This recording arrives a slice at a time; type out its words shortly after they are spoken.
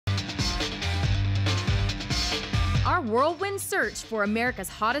Our whirlwind search for America's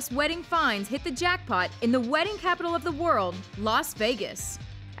hottest wedding finds hit the jackpot in the wedding capital of the world, Las Vegas.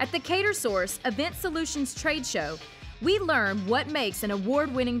 At the Cater Source Event Solutions Trade Show, we learned what makes an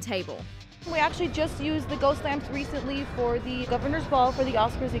award-winning table. We actually just used the ghost lamps recently for the Governor's Ball for the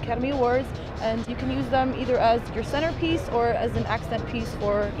Oscars, the Academy Awards, and you can use them either as your centerpiece or as an accent piece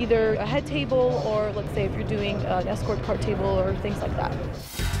for either a head table or, let's say, if you're doing an escort cart table or things like that.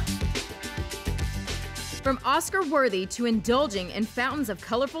 From Oscar-worthy to indulging in fountains of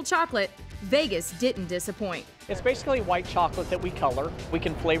colorful chocolate, Vegas didn't disappoint. It's basically white chocolate that we color. We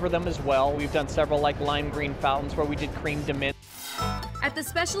can flavor them as well. We've done several like lime green fountains where we did cream de mint. At the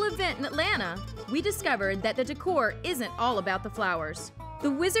special event in Atlanta, we discovered that the decor isn't all about the flowers. The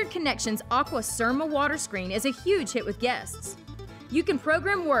Wizard Connections Aqua Surma water screen is a huge hit with guests. You can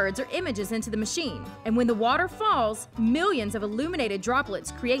program words or images into the machine, and when the water falls, millions of illuminated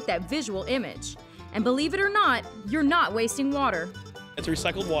droplets create that visual image. And believe it or not, you're not wasting water. It's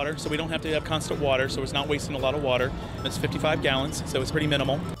recycled water, so we don't have to have constant water, so it's not wasting a lot of water. And it's 55 gallons, so it's pretty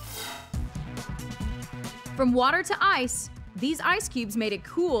minimal. From water to ice, these ice cubes made a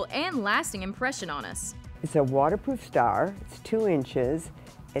cool and lasting impression on us. It's a waterproof star. It's 2 inches.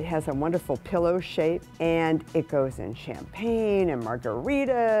 It has a wonderful pillow shape, and it goes in champagne and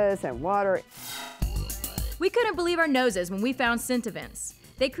margaritas and water. We couldn't believe our noses when we found Scent Events.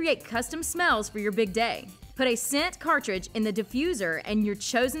 They create custom smells for your big day. Put a scent cartridge in the diffuser and your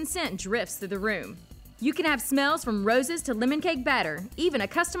chosen scent drifts through the room. You can have smells from roses to lemon cake batter, even a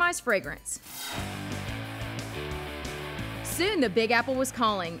customized fragrance. Soon the Big Apple was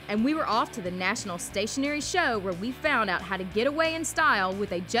calling, and we were off to the National Stationery Show where we found out how to get away in style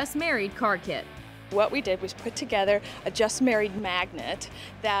with a Just Married card kit. What we did was put together a Just Married magnet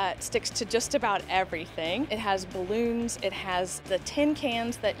that sticks to just about everything. It has balloons, it has the tin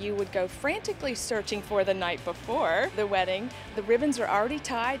cans that you would go frantically searching for the night before the wedding. The ribbons are already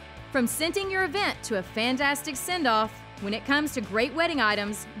tied. From scenting your event to a fantastic send-off, when it comes to great wedding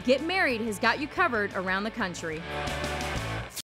items, Get Married has got you covered around the country.